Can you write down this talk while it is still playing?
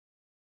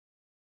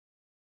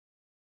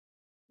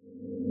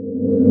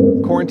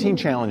Quarantine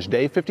Challenge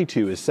Day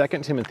 52 is 2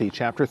 Timothy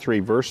chapter 3,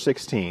 verse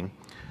 16.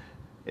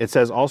 It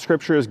says, all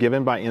Scripture is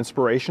given by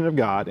inspiration of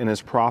God and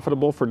is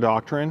profitable for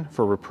doctrine,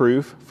 for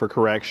reproof, for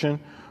correction,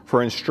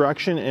 for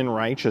instruction in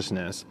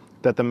righteousness,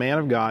 that the man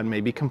of God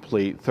may be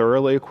complete,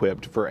 thoroughly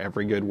equipped for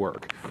every good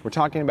work. We're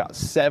talking about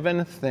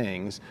 7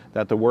 things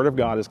that the Word of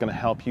God is going to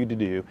help you to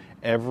do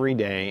every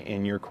day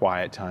in your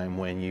quiet time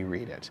when you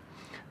read it.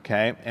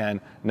 Okay?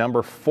 And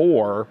number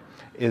 4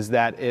 is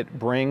that it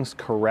brings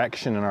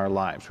correction in our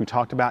lives. We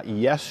talked about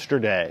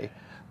yesterday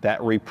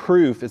that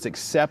reproof is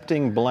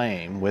accepting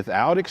blame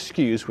without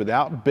excuse,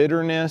 without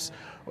bitterness,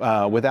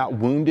 without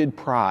wounded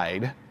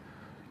pride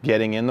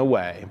getting in the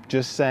way.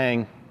 Just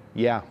saying,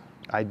 yeah,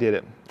 I did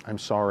it. I'm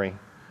sorry.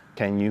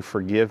 Can you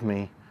forgive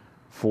me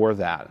for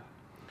that?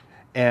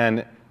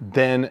 And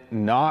then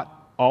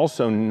not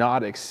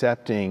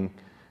accepting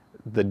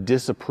the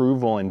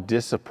disapproval and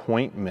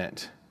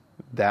disappointment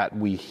that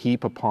we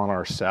heap upon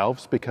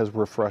ourselves because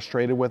we're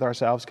frustrated with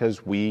ourselves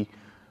because we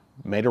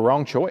made a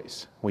wrong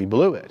choice. We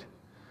blew it.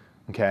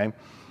 Okay?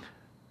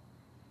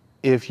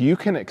 If you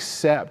can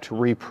accept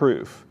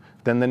reproof,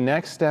 then the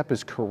next step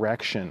is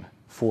correction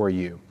for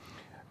you.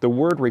 The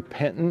word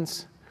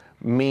repentance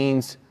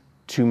means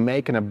to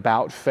make an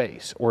about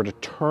face or to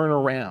turn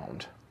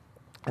around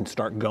and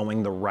start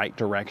going the right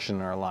direction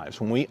in our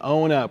lives. When we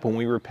own up, when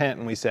we repent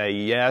and we say,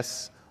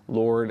 yes,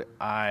 Lord,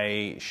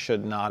 I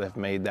should not have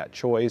made that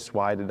choice.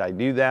 Why did I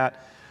do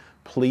that?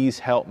 Please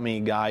help me,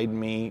 guide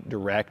me,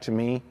 direct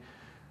me.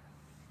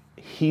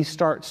 He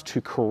starts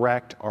to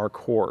correct our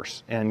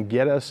course and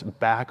get us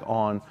back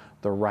on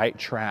the right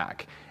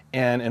track.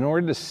 And in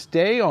order to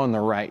stay on the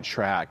right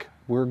track,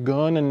 we're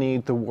going to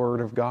need the Word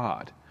of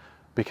God.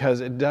 Because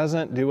it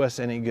doesn't do us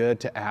any good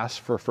to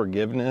ask for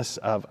forgiveness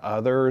of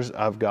others,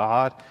 of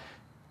God,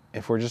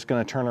 if we're just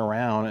going to turn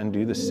around and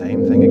do the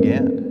same thing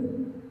again.